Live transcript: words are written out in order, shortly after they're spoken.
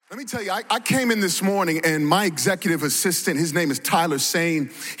Let me tell you, I came in this morning and my executive assistant, his name is Tyler Sane.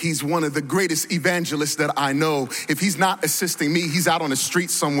 He's one of the greatest evangelists that I know. If he's not assisting me, he's out on the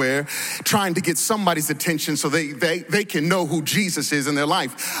street somewhere trying to get somebody's attention so they can know who Jesus is in their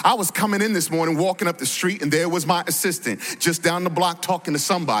life. I was coming in this morning, walking up the street, and there was my assistant just down the block talking to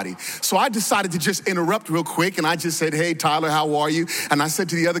somebody. So I decided to just interrupt real quick, and I just said, "Hey, Tyler, how are you?" And I said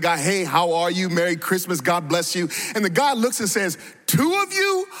to the other guy, "Hey, how are you? Merry Christmas, God bless you." And the guy looks and says, "Two of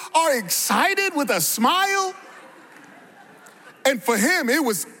you are excited with a smile?" And for him, it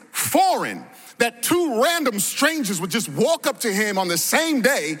was foreign that two random strangers would just walk up to him on the same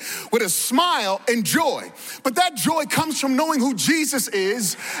day with a smile and joy. But that joy comes from knowing who Jesus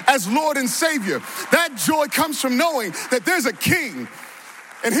is as Lord and Savior. That joy comes from knowing that there's a King,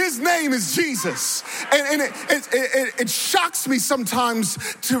 and his name is Jesus. And it shocks me sometimes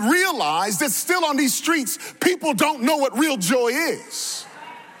to realize that still on these streets, people don't know what real joy is.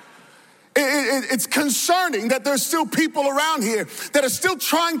 It's concerning that there's still people around here that are still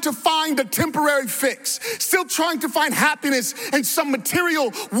trying to find a temporary fix, still trying to find happiness in some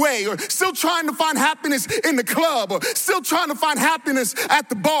material way, or still trying to find happiness in the club, or still trying to find happiness at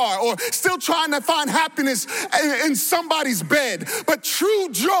the bar, or still trying to find happiness in somebody's bed. But true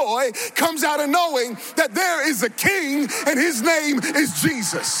joy comes out of knowing that there is a King and his name is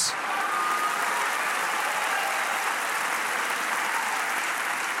Jesus.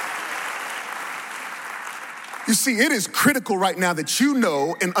 You see, it is critical right now that you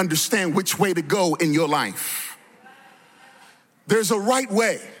know and understand which way to go in your life. There's a right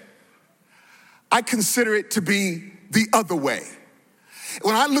way. I consider it to be the other way.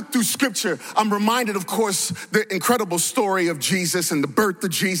 When I look through scripture, I'm reminded, of course, the incredible story of Jesus and the birth of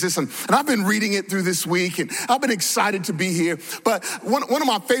Jesus. And I've been reading it through this week, and I've been excited to be here. But one of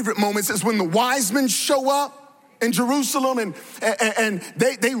my favorite moments is when the wise men show up in Jerusalem, and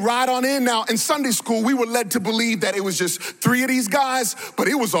they ride on in. Now, in Sunday school, we were led to believe that it was just three of these guys, but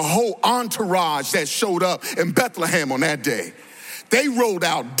it was a whole entourage that showed up in Bethlehem on that day. They rolled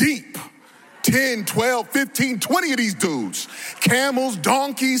out deep. 10, 12, 15, 20 of these dudes. Camels,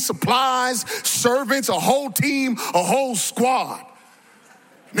 donkeys, supplies, servants, a whole team, a whole squad.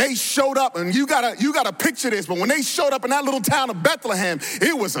 They showed up, and you gotta picture this, but when they showed up in that little town of Bethlehem,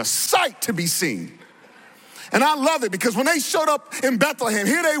 it was a sight to be seen. And I love it because when they showed up in Bethlehem,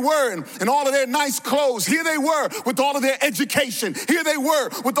 here they were in all of their nice clothes. Here they were with all of their education. Here they were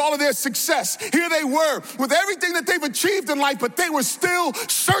with all of their success. Here they were with everything that they've achieved in life, but they were still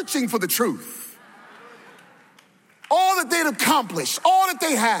searching for the truth. All that they'd accomplished, all that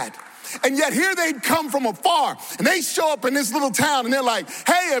they had. And yet here they'd come from afar, and they show up in this little town, and they're like,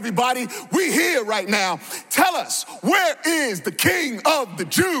 "Hey, everybody, we're here right now. Tell us, where is the King of the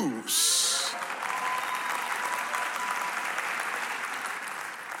Jews?"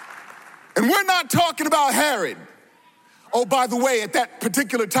 And we're not talking about Herod. Oh, by the way, at that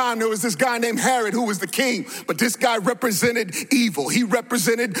particular time, there was this guy named Herod who was the king, but this guy represented evil. He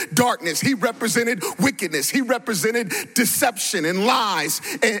represented darkness. He represented wickedness. He represented deception and lies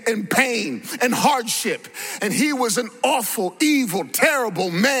and pain and hardship. And he was an awful, evil, terrible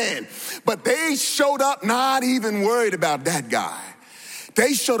man. But they showed up not even worried about that guy.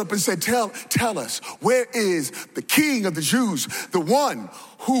 They showed up and said, tell us, where is the King of the Jews, the one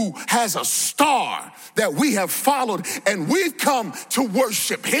who has a star that we have followed, and we've come to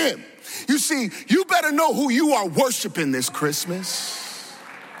worship him. You see, you better know who you are worshiping this Christmas.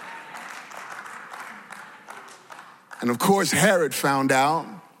 And of course, Herod found out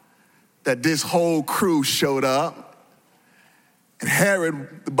that this whole crew showed up. And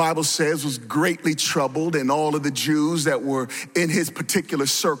Herod, the Bible says, was greatly troubled, and all of the Jews that were in his particular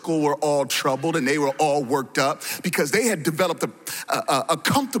circle were all troubled, and they were all worked up because they had developed a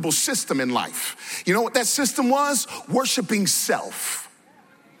comfortable system in life. You know what that system was? Worshiping self.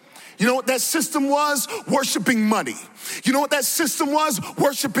 You know what that system was? Worshiping money. You know what that system was?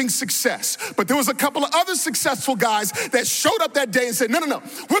 Worshiping success. But there was a couple of other successful guys that showed up that day and said, no,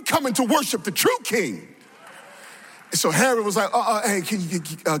 we're coming to worship the true King. So Herod was like, hey,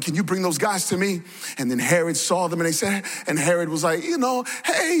 can you bring those guys to me? And then Herod saw them, and Herod was like,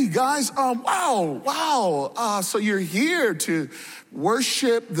 hey guys, wow. So you're here to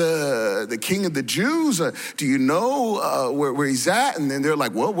worship the King of the Jews? Do you know where he's at? And then they're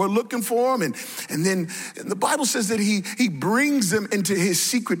like, well, we're looking for him. And then the Bible says that he brings them into his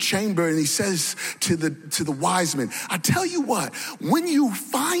secret chamber, and he says to the wise men, I tell you what, when you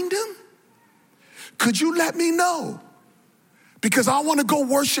find him, could you let me know? Because I want to go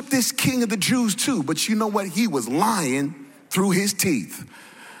worship this King of the Jews too. But you know what? He was lying through his teeth.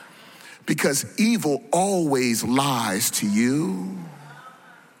 Because evil always lies to you.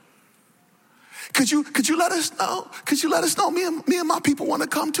 Could you let us know? Could you let us know? Me and my people want to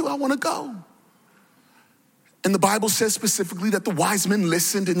come too. I want to go. And the Bible says specifically that the wise men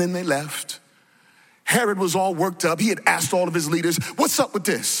listened and then they left. Herod was all worked up. He had asked all of his leaders, what's up with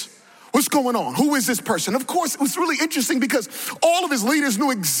this? What's going on? Who is this person? Of course, it was really interesting because all of his leaders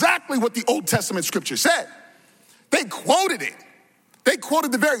knew exactly what the Old Testament scripture said. They quoted it. They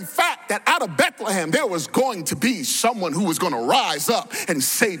quoted the very fact that out of Bethlehem, there was going to be someone who was going to rise up and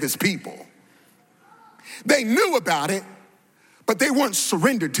save his people. They knew about it, but they weren't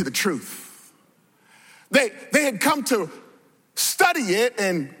surrendered to the truth. They had come to study it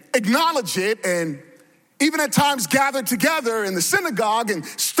and acknowledge it and even at times gather together in the synagogue and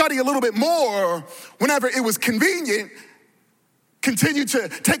study a little bit more whenever it was convenient, continue to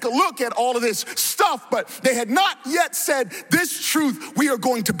take a look at all of this stuff, but they had not yet said, this truth we are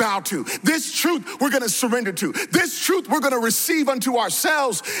going to bow to. This truth we're going to surrender to. This truth we're going to receive unto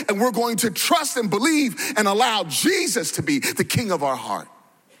ourselves, and we're going to trust and believe and allow Jesus to be the king of our heart.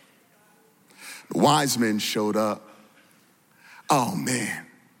 The wise men showed up. Oh, man.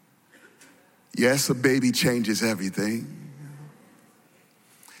 Yes, a baby changes everything.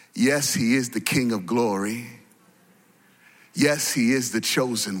 Yes, he is the King of glory. Yes, he is the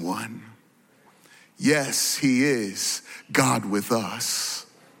chosen one. Yes, he is God with us.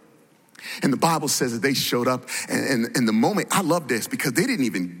 And the Bible says that they showed up, and the moment, I love this because they didn't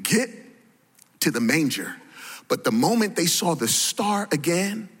even get to the manger, but the moment they saw the star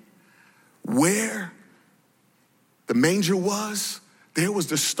again, where the manger was, there was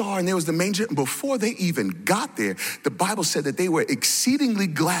the star and there was the manger. And before they even got there, the Bible said that they were exceedingly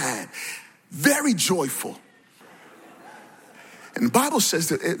glad, very joyful. And the Bible says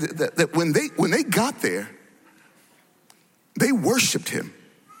that when they got there, they worshiped him.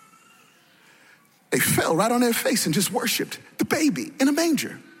 They fell right on their face and just worshiped the baby in a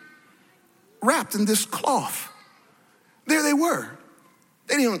manger, wrapped in this cloth. There they were.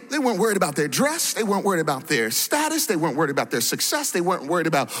 They weren't worried about their dress. They weren't worried about their status. They weren't worried about their success. They weren't worried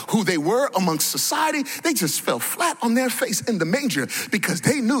about who they were amongst society. They just fell flat on their face in the manger because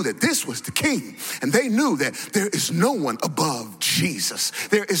they knew that this was the king. And they knew that there is no one above Jesus.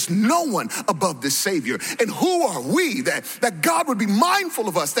 There is no one above the Savior. And who are we that God would be mindful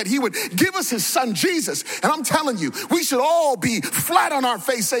of us, that he would give us his son Jesus? And I'm telling you, we should all be flat on our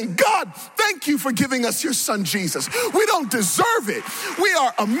face saying, God, thank you for giving us your son Jesus. We don't deserve it. We are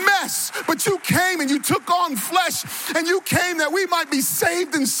a mess, but you came and you took on flesh and you came that we might be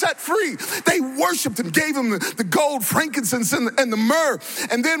saved and set free. They worshiped him, gave him the gold, frankincense, and the myrrh.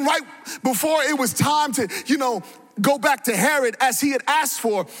 And then right before it was time to, go back to Herod as he had asked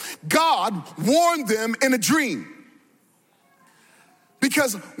for, God warned them in a dream.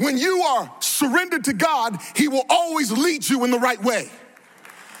 Because when you are surrendered to God, he will always lead you in the right way.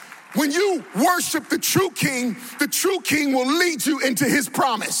 When you worship the true king will lead you into his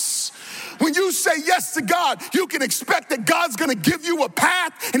promise. When you say yes to God, you can expect that God's gonna give you a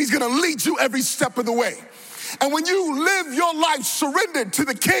path and he's gonna lead you every step of the way. And when you live your life surrendered to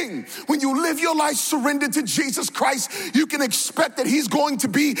the king, when you live your life surrendered to Jesus Christ, you can expect that he's going to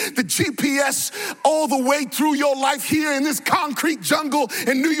be the GPS all the way through your life here in this concrete jungle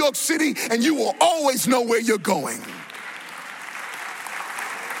in New York City, and you will always know where you're going.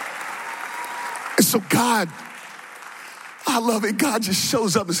 And so God, I love it. God just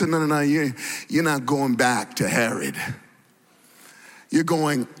shows up and says, no, you're not going back to Herod. You're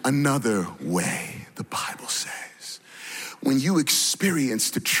going another way, the Bible says. When you experience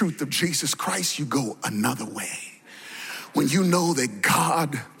the truth of Jesus Christ, you go another way. When you know that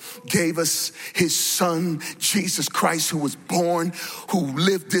God gave us his son, Jesus Christ, who was born, who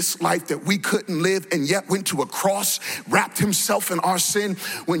lived this life that we couldn't live and yet went to a cross, wrapped himself in our sin.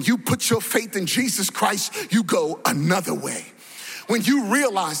 When you put your faith in Jesus Christ, you go another way. When you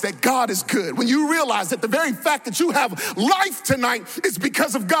realize that God is good, when you realize that the very fact that you have life tonight is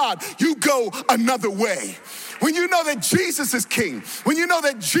because of God, you go another way. When you know that Jesus is king, when you know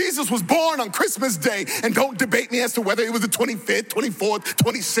that Jesus was born on Christmas Day, and don't debate me as to whether it was the 25th, 24th,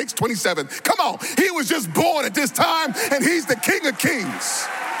 26th, 27th. Come on, he was just born at this time and he's the King of Kings.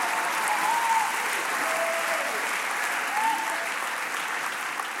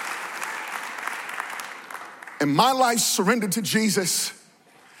 And my life surrendered to Jesus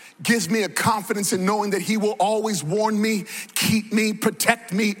gives me a confidence in knowing that he will always warn me, keep me,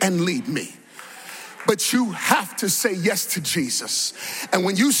 protect me, and lead me. But you have to say yes to Jesus. And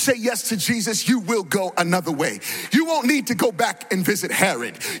when you say yes to Jesus, you will go another way. You won't need to go back and visit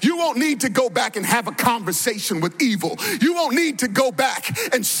Herod. You won't need to go back and have a conversation with evil. You won't need to go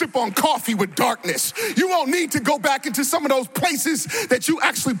back and sip on coffee with darkness. You won't need to go back into some of those places that you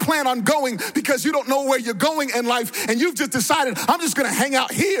actually plan on going because you don't know where you're going in life and you've just decided, I'm just gonna hang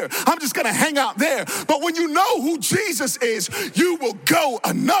out here. I'm just gonna hang out there. But when you know who Jesus is, you will go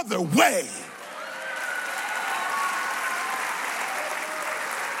another way.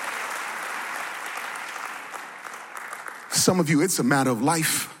 Some of you, it's a matter of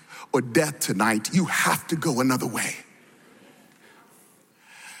life or death tonight. You have to go another way.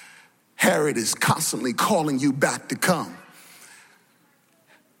 Herod is constantly calling you back to come.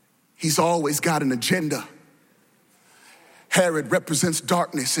 He's always got an agenda. Herod represents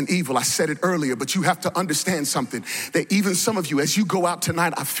darkness and evil. I said it earlier, but you have to understand something, that even some of you, as you go out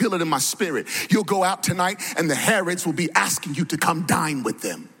tonight, I feel it in my spirit. You'll go out tonight and the Herods will be asking you to come dine with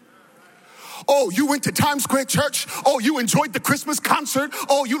them. Oh, you went to Times Square Church. Oh, you enjoyed the Christmas concert.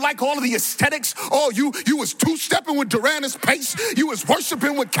 Oh, you like all of the aesthetics. Oh, you was two-stepping with Duran's Pace. You was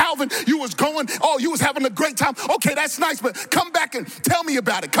worshiping with Calvin. You was going. Oh, you was having a great time. Okay, that's nice, but come back and tell me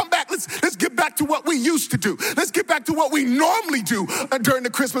about it. Come back. Let's get back to what we used to do. Let's get back to what we normally do during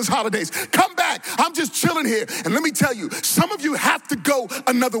the Christmas holidays. Come back. I'm just chilling here. And let me tell you, some of you have to go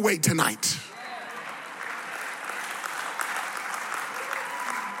another way tonight.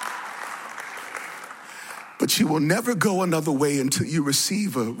 But you will never go another way until you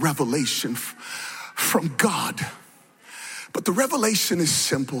receive a revelation from God. But the revelation is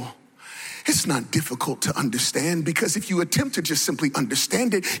simple. It's not difficult to understand, because if you attempt to just simply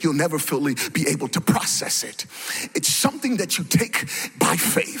understand it, you'll never fully be able to process it. It's something that you take by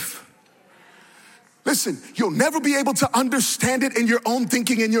faith. Listen, you'll never be able to understand it in your own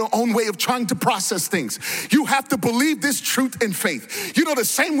thinking, in your own way of trying to process things. You have to believe this truth in faith. You know, the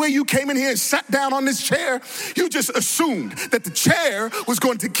same way you came in here and sat down on this chair, you just assumed that the chair was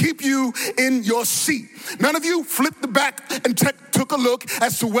going to keep you in your seat. None of you flipped the back and took a look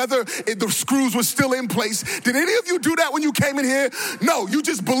as to whether the screws were still in place. Did any of you do that when you came in here? No, you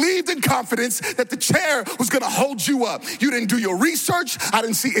just believed in confidence that the chair was going to hold you up. You didn't do your research. I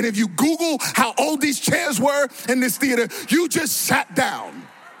didn't see any of you Google how old these chairs were in this theater. You just sat down.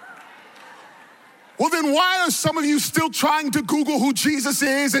 Well, then why are some of you still trying to Google who Jesus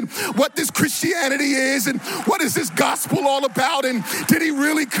is and what this Christianity is and what is this gospel all about, and did he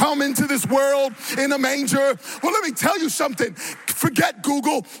really come into this world in a manger? Well, let me tell you something. Forget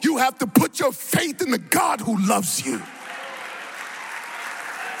Google. You have to put your faith in the God who loves you.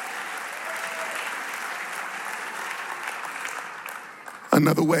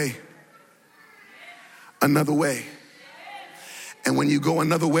 Another way. Another way. And when you go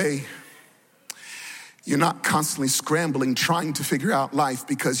another way, you're not constantly scrambling, trying to figure out life,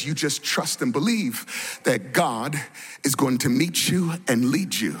 because you just trust and believe that God is going to meet you and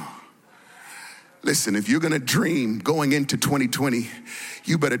lead you. Listen, if you're going to dream going into 2020,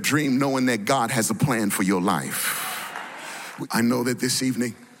 you better dream knowing that God has a plan for your life. I know that this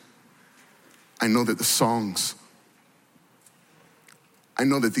evening, I know that these songs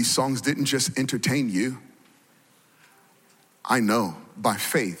didn't just entertain you. I know by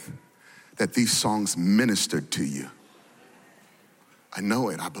faith that these songs ministered to you. I know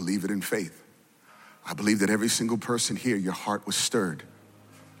it. I believe it in faith. I believe that every single person here, your heart was stirred.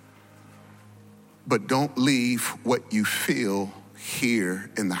 But don't leave what you feel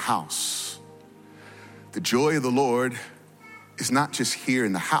here in the house. The joy of the Lord is not just here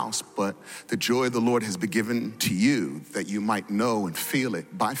in the house, but the joy of the Lord has been given to you that you might know and feel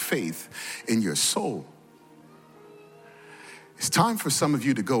it by faith in your soul. It's time for some of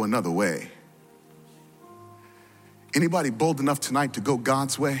you to go another way. Anybody bold enough tonight to go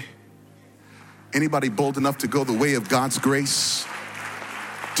God's way? Anybody bold enough to go the way of God's grace?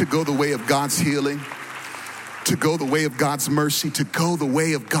 To go the way of God's healing? To go the way of God's mercy? To go the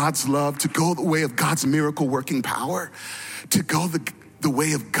way of God's love? To go the way of God's miracle working power? To go the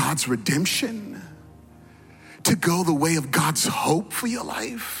way of God's redemption? To go the way of God's hope for your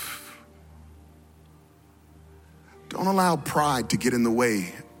life? Don't allow pride to get in the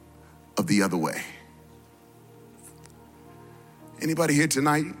way of the other way. Anybody here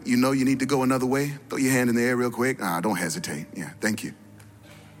tonight, you know you need to go another way? Throw your hand in the air real quick. Don't hesitate. Yeah, thank you.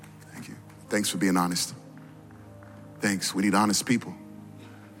 Thank you. Thanks for being honest. Thanks. We need honest people.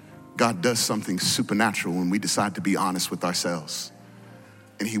 God does something supernatural when we decide to be honest with ourselves.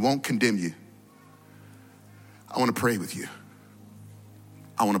 And he won't condemn you. I want to pray with you.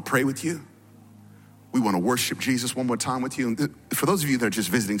 I want to pray with you We want to worship Jesus one more time with you. And for those of you that are just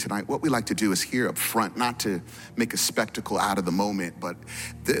visiting tonight, what we like to do is here up front, not to make a spectacle out of the moment, but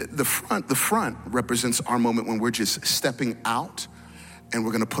the front represents our moment when we're just stepping out and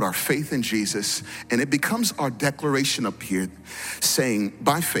we're going to put our faith in Jesus. And it becomes our declaration up here saying,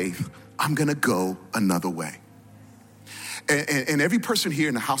 by faith, I'm going to go another way. And every person here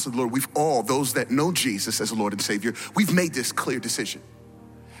in the house of the Lord, those that know Jesus as Lord and Savior, we've made this clear decision.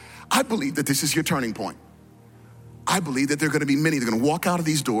 I believe that this is your turning point. I believe that there are going to be many that are going to walk out of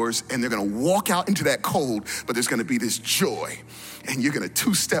these doors and they're going to walk out into that cold, but there's going to be this joy. And you're going to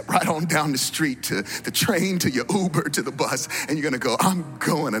two-step right on down the street to the train, to your Uber, to the bus, and you're going to go, I'm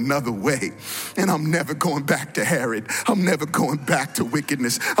going another way. And I'm never going back to Herod. I'm never going back to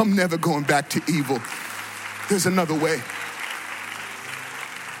wickedness. I'm never going back to evil. There's another way.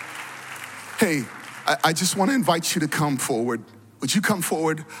 Hey, I just want to invite you to come forward. Would you come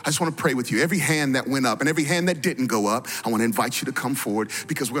forward? I just want to pray with you. Every hand that went up and every hand that didn't go up, I want to invite you to come forward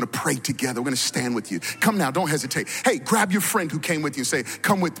because we're going to pray together. We're going to stand with you. Come now, don't hesitate. Hey, grab your friend who came with you and say,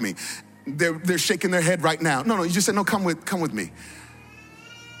 come with me. They're shaking their head right now. No, you just said, no, come with me.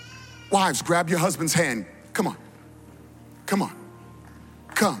 Wives, grab your husband's hand. Come on.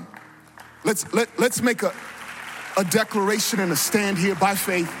 Come. Let's make a declaration and a stand here by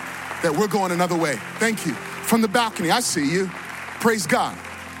faith that we're going another way. Thank you. From the balcony, I see you. Praise God.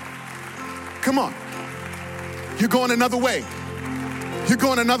 Come on. You're going another way. You're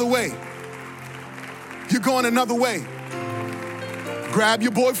going another way. You're going another way. Grab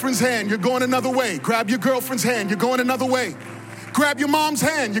your boyfriend's hand. You're going another way. Grab your girlfriend's hand. You're going another way. Grab your mom's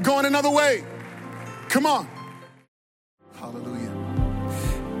hand. You're going another way. Come on. Hallelujah.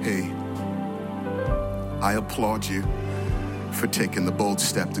 Hey, I applaud you for taking the bold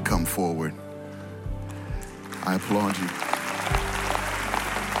step to come forward. I applaud you.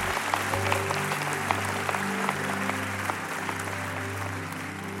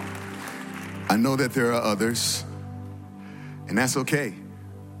 I know that there are others, and that's okay,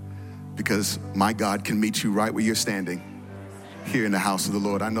 because my God can meet you right where you're standing here in the house of the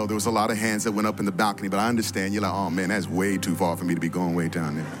Lord. I know there was a lot of hands that went up in the balcony, but I understand you're like, oh man, that's way too far for me to be going way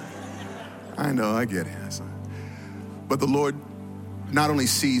down there. I know, I get it. But the Lord not only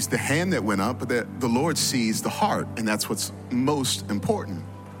sees the hand that went up, but that the Lord sees the heart, and that's what's most important.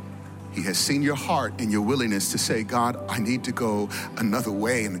 He has seen your heart and your willingness to say, God, I need to go another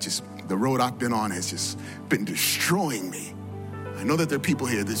way, and the road I've been on has just been destroying me. I know that there are people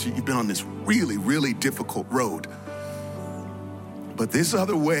here that you've been on this really, really difficult road, but this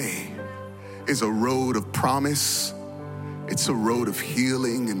other way is a road of promise. It's a road of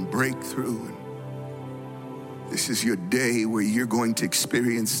healing and breakthrough. This is your day where you're going to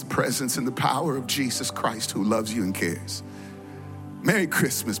experience the presence and the power of Jesus Christ, who loves you and cares. Merry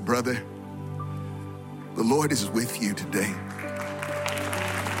Christmas, brother. The Lord is with you today.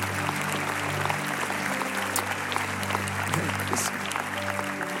 Merry Christmas.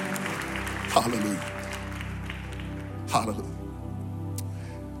 Hallelujah. Hallelujah.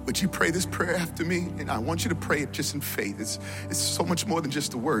 Would you pray this prayer after me? And I want you to pray it just in faith. It's so much more than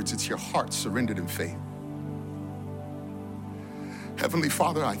just the words. It's your heart surrendered in faith. Heavenly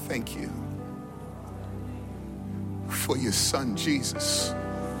Father, I thank you for your son, Jesus,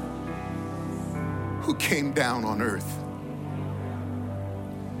 who came down on earth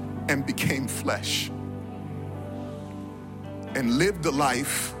and became flesh and lived the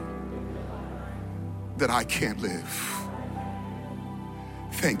life that I can't live.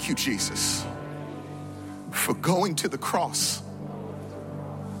 Thank you, Jesus, for going to the cross,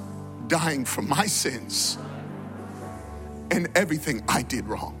 dying for my sins and everything I did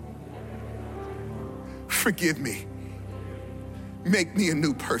wrong. Forgive me. Make me a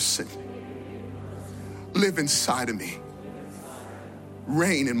new person. Live inside of me.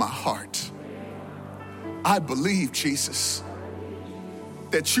 Reign in my heart. I believe, Jesus,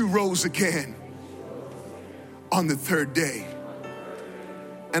 that you rose again on the third day.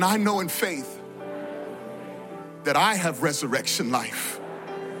 And I know in faith that I have resurrection life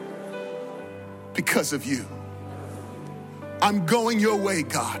because of you. I'm going your way,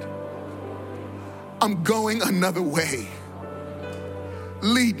 God. I'm going another way.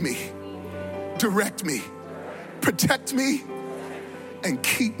 Lead me, direct me, protect me, and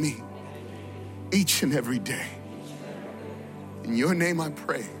keep me each and every day. In your name I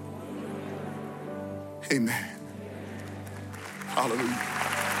pray. Amen. Hallelujah.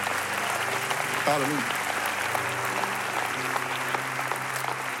 Hallelujah.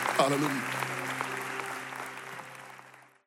 Hallelujah.